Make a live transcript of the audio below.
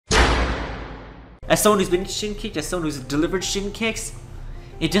As someone who's been shin kicked, as someone who's delivered shin kicks,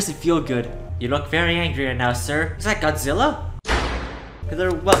 it doesn't feel good. You look very angry right now, sir. Is that Godzilla?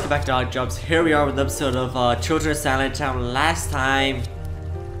 Hello, welcome back to Odd Jobs. Here we are with an episode of Children of Silentown. Last time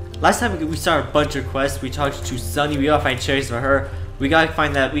we started a bunch of quests. We talked to Sunny. We gotta find cherries for her. We gotta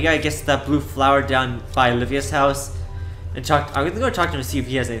get to that blue flower down by Olivia's house. And I'm gonna go talk to him to see if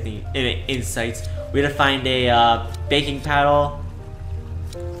he has any insights. We gotta find a baking paddle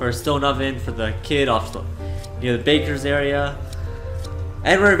for a stone oven for the kid off near the baker's area.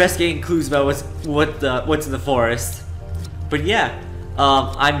 And we're investigating clues about what's in the forest. But yeah,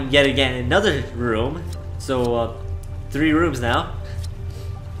 I'm yet again in another room. So 3 rooms now.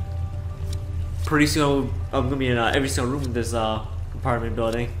 Pretty soon I'm gonna be in every single room in this apartment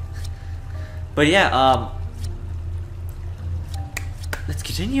building. But yeah, let's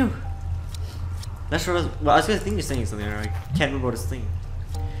continue. That's what I was gonna think you're saying something. I can't remember what it's saying.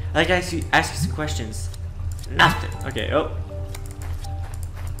 I'd like to ask you some questions. Nothing. Okay. Oh.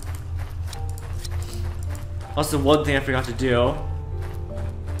 Also, one thing I forgot to do.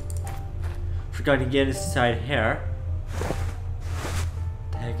 Forgot to get inside here.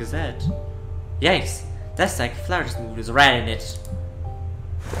 The heck is that? Yikes! That's like a flower just moved. There's a rat in it.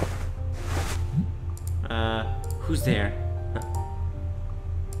 Who's there?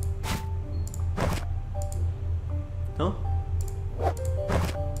 No?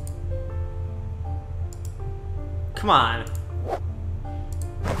 Come on!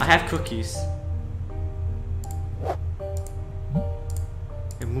 I have cookies.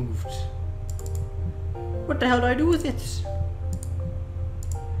 It moved. What the hell do I do with it?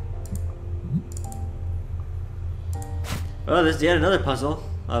 Oh, there's yet another puzzle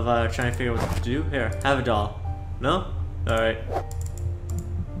of trying to figure out what to do. Here, have a doll. No? Alright.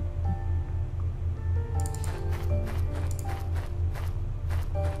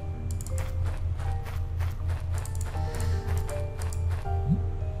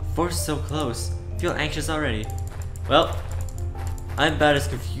 Force so close. Feel anxious already. Well, I'm about as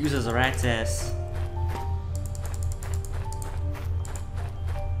confused as a rat's ass.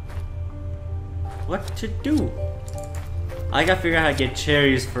 What to do? I gotta figure out how to get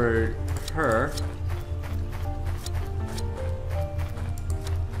cherries for her.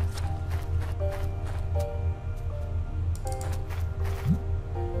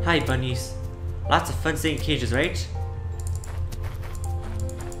 Hi, bunnies. Lots of fun staying in cages, right?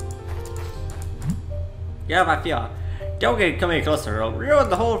 Yeah, I feel. Don't come any closer, I'll ruin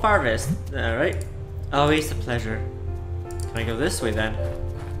the whole harvest. Alright. Always a pleasure. Can I go this way then?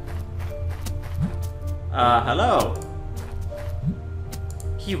 Hello?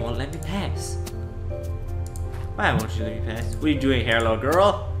 He won't let me pass. Why won't you let me pass? What are you doing here, little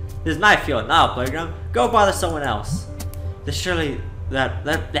girl? This is my field, not a playground. Go bother someone else. That's surely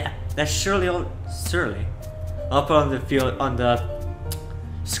surely. I'll put on the field on the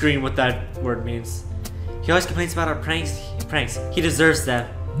screen what that word means. He always complains about our pranks. He deserves them.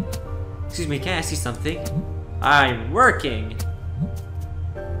 Excuse me, can I ask you something? I'm working.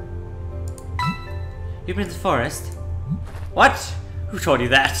 You've been in the forest? What? Who told you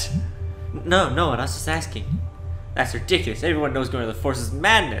that? No, I was just asking. That's ridiculous. Everyone knows going to the forest is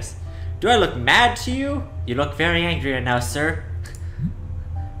madness. Do I look mad to you? You look very angry right now, sir.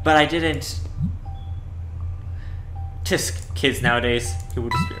 But I didn't. Tisk, kids nowadays who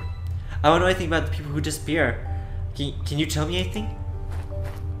would disappear. I don't know anything about the people who disappear. Can you tell me anything?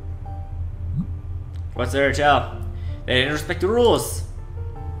 What's there to tell? They didn't respect the rules.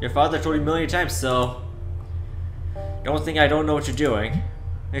 Your father told you a million times, so don't think I don't know what you're doing.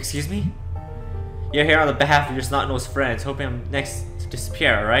 Excuse me? You're here on the behalf of your snot-nosed friends, hoping I'm next to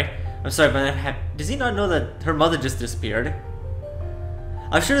disappear, alright? I'm sorry, but does he not know that her mother just disappeared?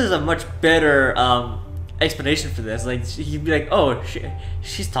 I'm sure there's a much better explanation for this. Like, he'd be like, oh,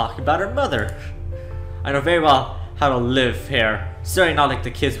 she's talking about her mother. I know very well how to live here. Certainly not like the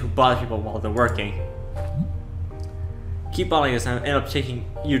kids who bother people while they're working. Keep on like this and I'll end up taking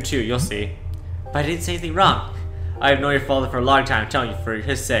you too, you'll see. But I didn't say anything wrong. I have known your father for a long time. I'm telling you, for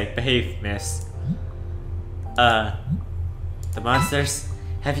his sake, behave, miss. The monsters?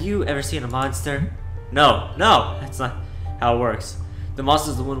 Have you ever seen a monster? No, that's not how it works. The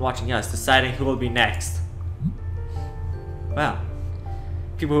monster's the one watching us, deciding who will be next. Wow.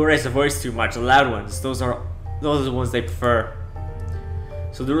 People who raise their voice too much, the loud ones, those are the ones they prefer.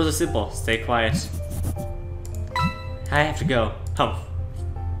 So the rules are simple, stay quiet. I have to go. Humph.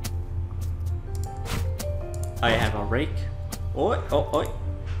 I have a rake. Oi, oi.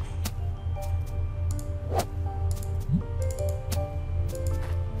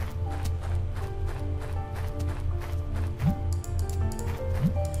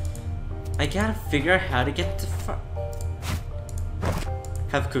 I gotta figure out how to get to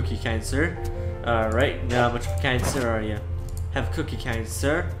Have cookie, kind sir. Alright, not much of a kind sir, are you? Have cookie, kind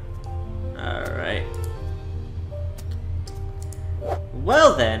sir. Alright.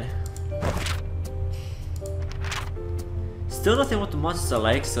 Well then. Still nothing what the monsters are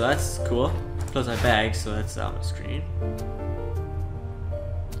like, so that's cool. Close my bag, so that's on the screen.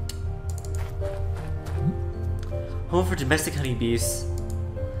 Home for domestic honeybees.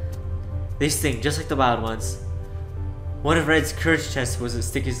 They sting just like the wild ones. One of Red's courage tests was to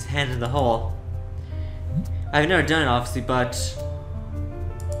stick his hand in the hole. I've never done it, obviously, but...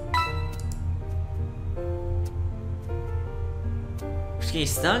 Getting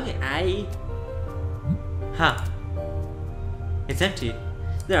stung? Huh. It's empty.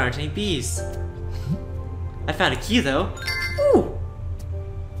 There aren't any bees. I found a key, though. Ooh!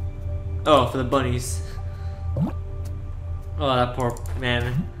 Oh, for the bunnies. Oh, that poor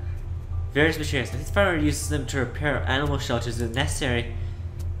man. Various materials. I think the farmer uses them to repair animal shelters if necessary.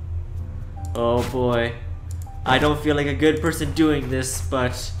 Oh boy. I don't feel like a good person doing this,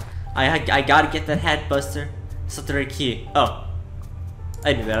 but I gotta get that hat, Buster. It's not the right key. Oh.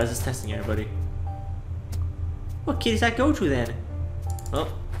 I knew that. I was just testing everybody. What key does that go to then?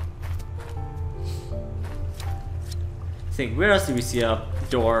 Oh. Think, where else do we see a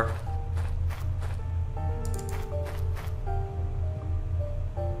door?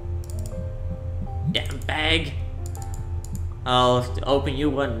 Damn bag. I'll open you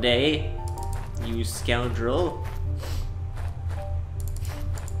one day, you scoundrel.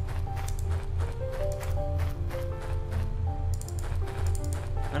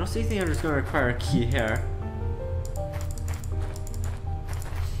 I don't see anything that's going to require a key here.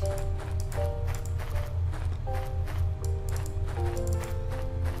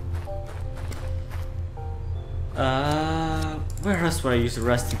 Where else would I use a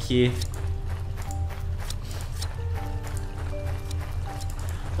rusty key?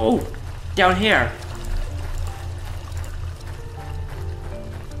 Oh, down here.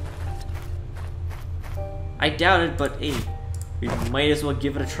 I doubt it, but hey, we might as well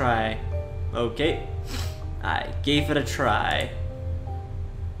give it a try. Okay, I gave it a try.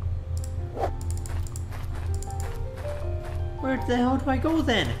 Where the hell do I go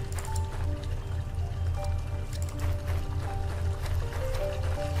then?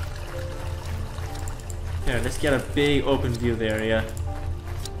 Here, let's get a big open view of the area.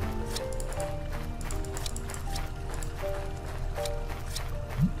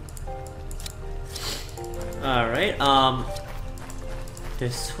 Alright,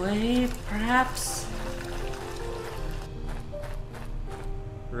 this way, perhaps?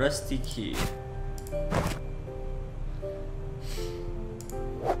 Rusty key.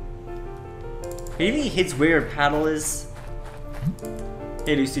 Do you think his weird paddle is?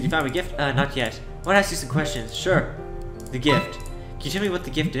 Hey Lucy, did you find my gift? Not yet. I want to ask you some questions. Sure. The gift. Can you tell me what the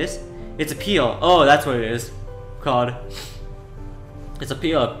gift is? It's a peel. Oh, that's what it is. God. It's a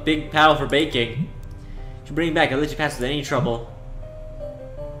peel, a big paddle for baking. You bring it back, I'll let you pass without any trouble.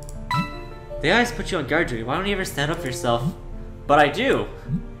 They always put you on guard duty. Why don't you ever stand up for yourself? But I do.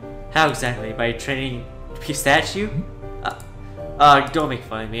 How exactly? By training to be a statue? Don't make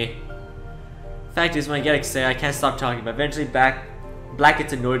fun of me. Fact is, when I get excited, I can't stop talking, but eventually Black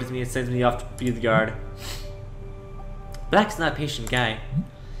gets annoyed with me and sends me off to be the guard. Black's not a patient guy.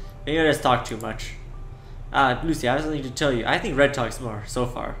 Maybe I just talk too much. Lucy, I have something to tell you. I think Red talks more, so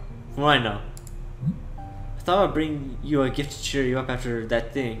far. From what I know. I thought I'd bring you a gift to cheer you up after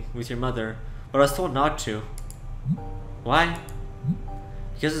that thing with your mother, but I was told not to. Why?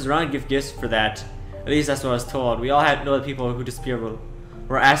 Because it's wrong to give gifts for that. At least that's what I was told. We all know that people who disappear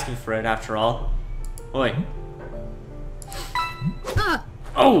were asking for it after all. Oi.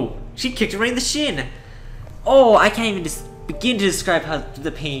 Oh! She kicked her right in the shin! Oh, I can't even begin to describe how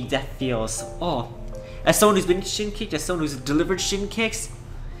the pain death feels. Oh. As someone who's been shin kicked, as someone who's delivered shin kicks,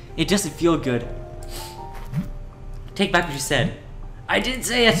 it doesn't feel good. Take back what you said. I didn't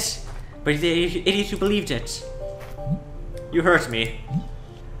say it! But the idiot who believed it. You hurt me.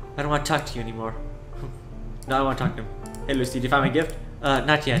 I don't want to talk to you anymore. No, I want to talk to him. Hey Lucy, did you find my gift?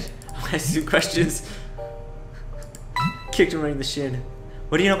 Not yet. I want to ask you some questions. Kicked him right in the shin.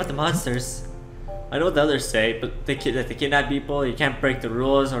 What do you know about the monsters? I know what the others say, but that they kidnap people, you can't break the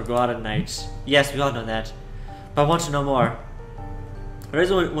rules or go out at night. Yes, we all know that. But I want to know more. There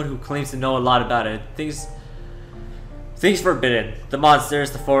is one who claims to know a lot about it. Things forbidden. The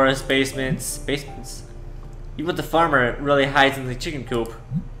monsters, the forest, basements. Even the farmer really hides in the chicken coop.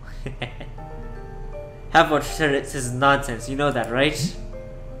 Half what says is nonsense, you know that, right?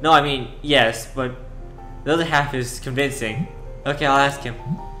 No, I mean, yes, but the other half is convincing. Okay, I'll ask him.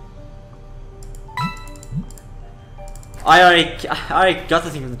 I already got the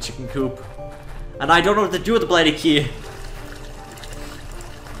thing from the chicken coop. And I don't know what to do with the blighted key.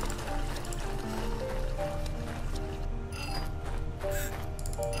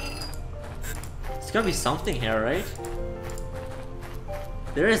 There's gotta be something here, right?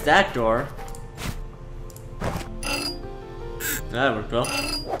 There is that door. That worked well.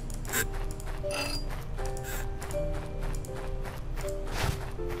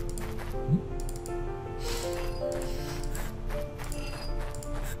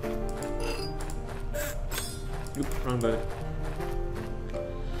 Oop, wrong button.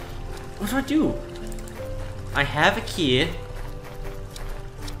 What do I do? I have a key.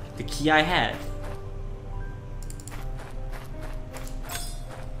 The key I had.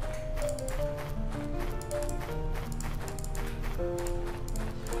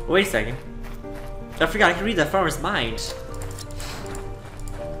 Wait a second. I forgot I can read that farmer's mind.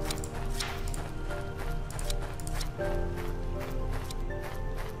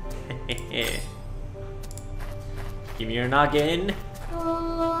 Give me your noggin.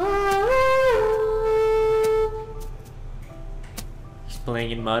 He's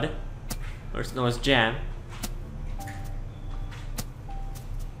playing in mud. Or it's known as jam.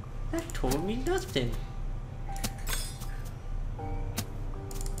 That told me nothing.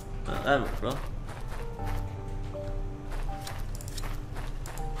 Oh, that worked well.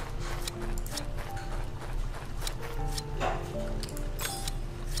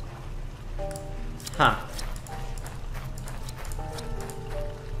 Huh.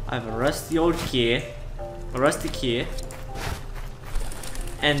 I have a rusty old key, a rusty key,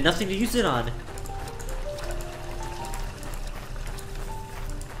 and nothing to use it on.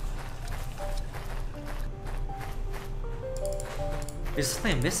 Is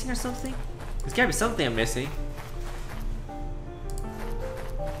something I'm missing or something? There's gotta be something I'm missing.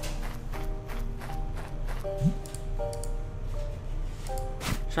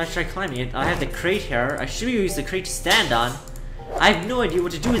 Should I try climbing it? I have the crate here. I should use the crate to stand on. I have no idea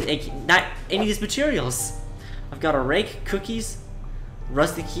what to do with not any of these materials. I've got a rake, cookies,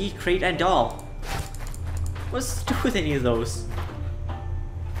 rusty key, crate, and doll. What's to do with any of those?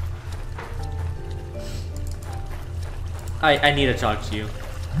 I need to talk to you.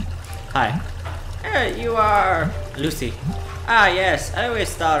 Hi. You are Lucy. Ah, yes,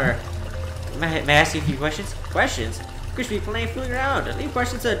 Eloise' daughter. May I ask you a few questions? Questions? You should be playing fooling around. Leave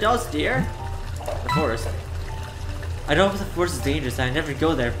questions to adults, dear. The forest. I know the forest is dangerous and I never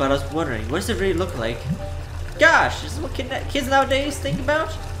go there, but I was wondering, what does it really look like? Gosh, is this what kids nowadays think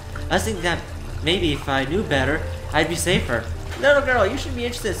about? I was thinking that maybe if I knew better, I'd be safer. Little girl, you shouldn't be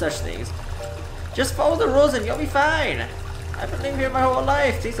interested in such things. Just follow the rules and you'll be fine. I've been living here my whole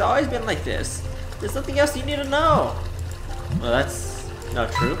life. Things have always been like this. There's nothing else you need to know. Well, that's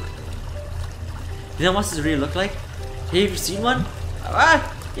not true. You know what does it really look like? Have you ever seen one?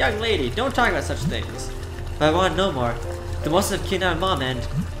 Ah, young lady, don't talk about such things. But I want to know more. The most have kidnapped Mom and...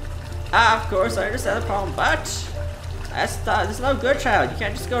 Ah, of course, I understand the problem, but... That's no good, child. You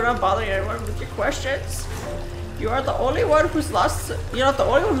can't just go around bothering everyone with your questions. You are the only one who's lost... You're not the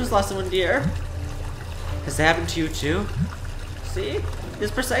only one who's lost someone, dear. Has that happened to you, too? See? This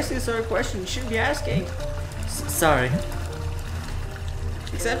is precisely the sort of question you shouldn't be asking. Sorry.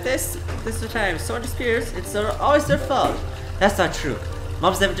 Except this time, someone disappears, it's always their fault. That's not true.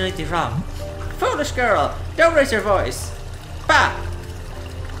 Mom's never done anything wrong. Foolish girl! Don't raise your voice! Bah!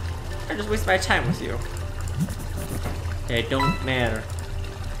 I just waste my time with you. It don't matter.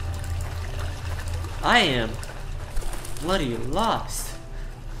 I am bloody lost.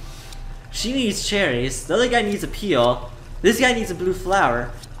 She needs cherries. The other guy needs a peel. This guy needs a blue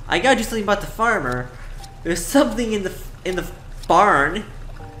flower. I gotta do something about the farmer. There's something in the barn.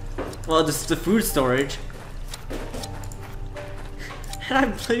 Well, just the food storage.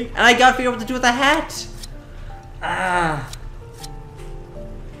 And I gotta figure out what to do with the hat. Ah.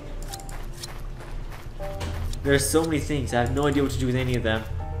 There's so many things. I have no idea what to do with any of them.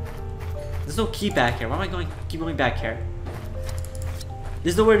 There's no key back here. Why am I keep going back here?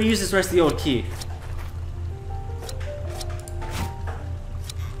 There's nowhere to use this rest of the old key.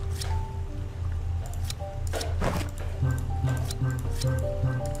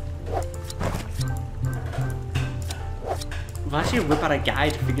 Will I actually whip out a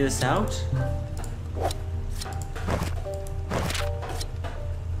guide to figure this out?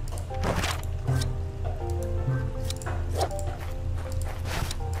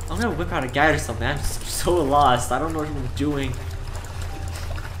 I'm gonna whip out a guide or something. I'm so lost. I don't know what I'm doing.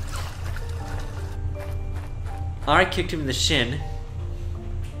 Alright, kicked him in the shin.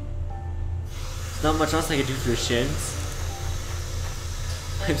 There's not much else I can do to his shins.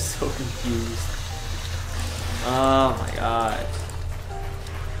 I'm so confused. Oh my god.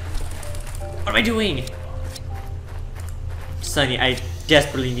 What am I doing? Sunny, I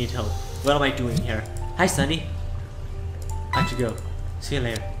desperately need help. What am I doing here? Hi, Sunny. I have to go. See you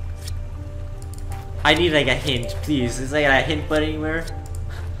later. I need like a hint, please. Is like a hint button anywhere?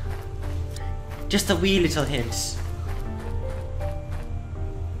 Just a wee little hint.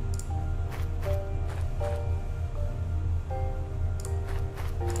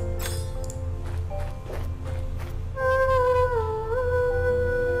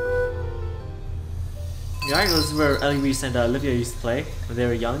 Yeah, this is where Eloise and Olivia used to play when they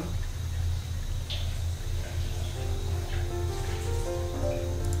were young.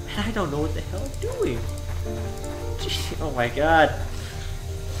 And I don't know what the hell I'm doing. Gee, oh my god.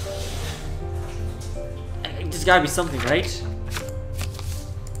 There's gotta be something, right?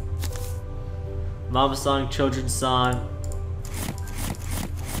 Mama song, children's song.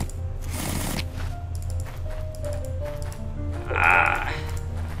 Ah.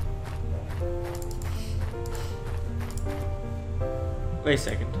 Wait a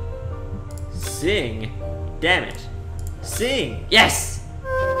second. Sing. Damn it. Sing. Yes.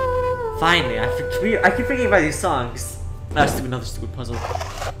 Finally, I keep forgetting about these songs. That's another stupid puzzle.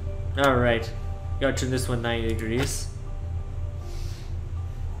 Alright. Gotta turn this one 90 degrees.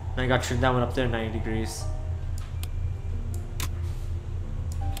 And I gotta turn that one up there 90 degrees.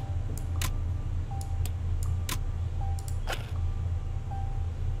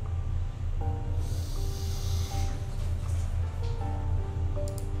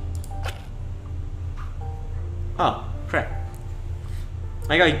 Oh, crap.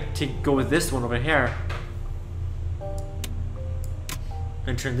 I gotta go with this one over here.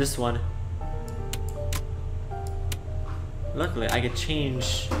 And turn this one. Luckily, I could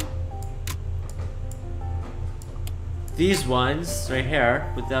change these ones right here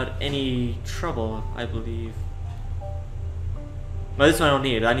without any trouble, I believe. But this one I don't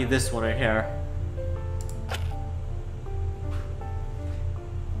need. I need this one right here.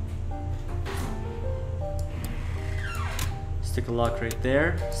 Stick a lock right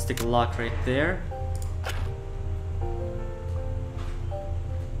there. Stick a lock right there.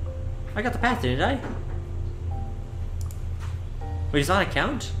 I got the path, didn't I? Wait, he's on a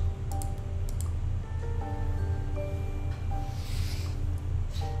count?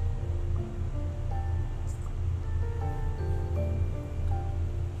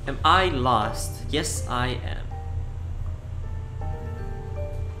 Am I lost? Yes, I am.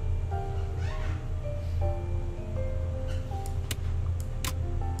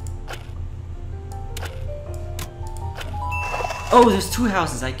 Oh, there's two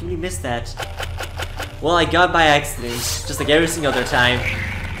houses. I completely missed that. Well, I got by accident, just like every single other time.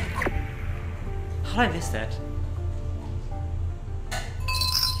 How did I miss that?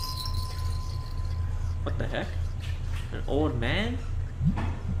 What the heck? An old man?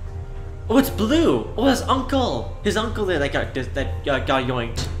 Oh, it's Blue! Oh, his uncle! His uncle there that got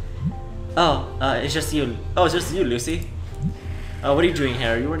yoinked. Oh, it's just you. Oh, it's just you, Lucy. Oh, what are you doing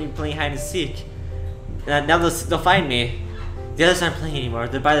here? You weren't even playing hide and seek. Now they'll find me. The others aren't playing anymore.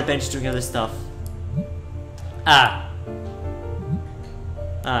 They're by the bench doing other stuff.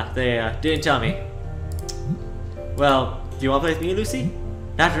 They didn't tell me. Well, do you want to play with me, Lucy?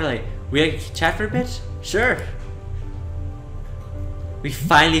 Not really. We can chat for a bit? Sure. We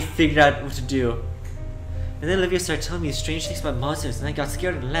finally figured out what to do. And then Olivia started telling me strange things about monsters, and I got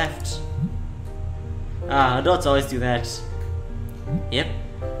scared and left. Adults always do that. Yep.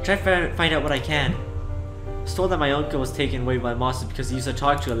 Try to find out what I can. I was told that my uncle was taken away by monsters because he used to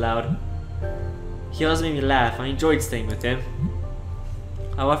talk too loud. He always made me laugh. I enjoyed staying with him.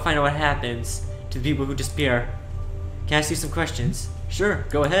 I want to find out what happens to the people who disappear. Can I ask you some questions? Sure,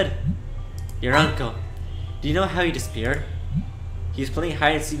 go ahead. Your uncle. Do you know how he disappeared? He was playing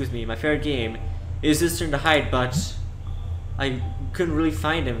hide and seek with me, my favorite game. It was his turn to hide, but I couldn't really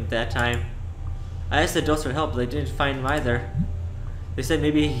find him at that time. I asked the adults for help, but they didn't find him either. They said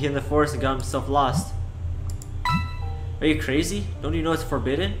maybe he in the forest and got himself lost. Are you crazy? Don't you know it's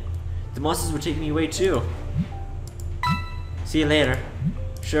forbidden? The monsters were taking me away too. See you later.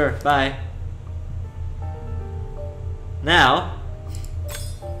 Sure, bye. Now,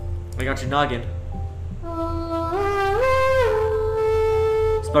 I got your noggin.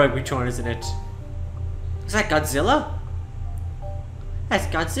 It's probably which one, isn't it? Is that Godzilla? That's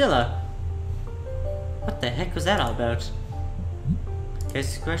Godzilla. What the heck was that all about?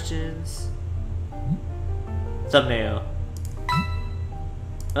 Ask questions. Thumbnail.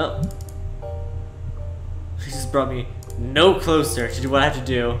 Oh. This just brought me no closer to do what I have to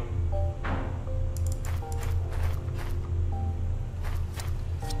do.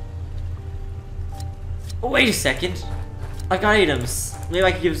 Oh, wait a second. I got items. Maybe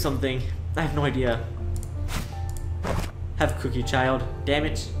I could give something. I have no idea. Have a cookie, child. Damn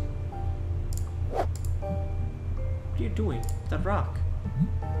it. What are you doing? That rock.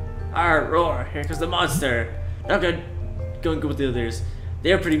 Arr, roar. Here comes the monster. Not good. Going good with the others.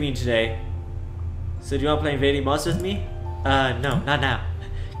 They're pretty mean today. So do you want to play invading monsters with me? No, not now.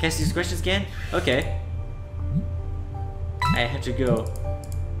 Can I see these questions again? Okay. I have to go.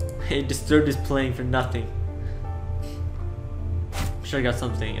 It disturbed his playing for nothing. I'm sure I got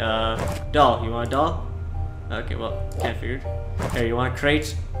something. Doll. You want a doll? Okay, well, can't figured. Here, you want a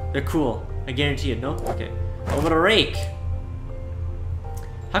crate? They're cool. I guarantee it, no? Okay. What about a rake?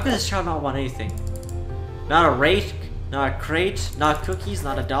 How could this child not want anything? Not a rake, not a crate, not cookies,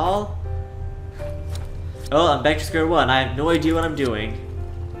 not a doll? Oh, I'm back to square one. I have no idea what I'm doing.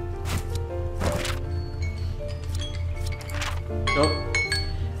 Oh.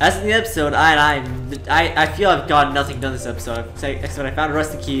 As in the episode, I feel I've gotten nothing done this episode. Except I found a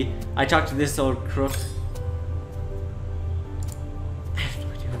rusty key. I talked to this old crook. I have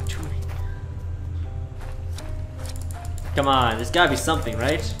no idea what I'm doing. Come on, there's gotta be something,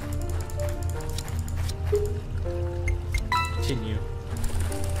 right? Continue.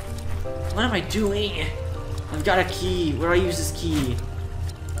 What am I doing? I've got a key. Where do I use this key?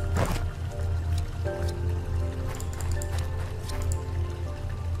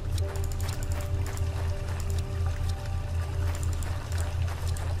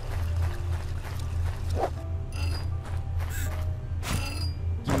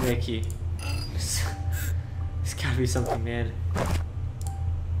 Give me that key. There's gotta be something, man.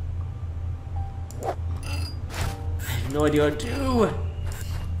 I have no idea what to do.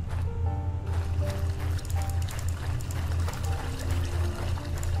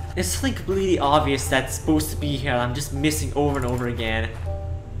 It's something completely obvious that's supposed to be here. I'm just missing over and over again.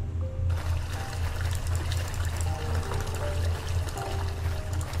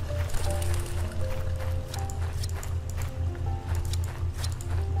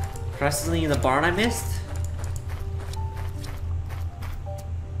 Perhaps something in the barn I missed?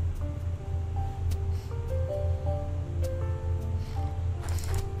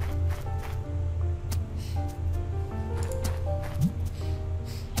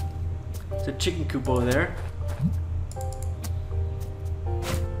 There's a chicken coop over there.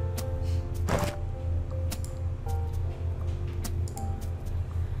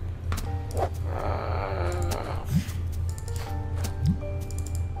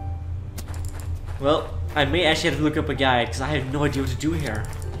 Well, I may actually have to look up a guide because I have no idea what to do here.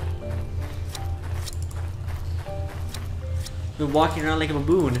 I've been walking around like a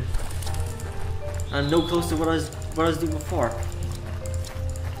baboon. I'm no close to what I was doing before.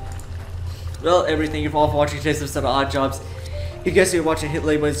 Well, everything, thank you all for watching today's episode of Odd Jobs. If you guys are watching, hit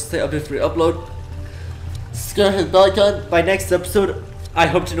like button to stay updated for your upload. Subscribe, hit the bell icon. By next episode, I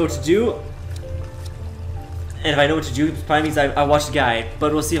hope to know what to do. And if I know what to do, it probably means I watch the guide.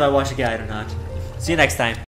 But we'll see if I watch the guide or not. See you next time.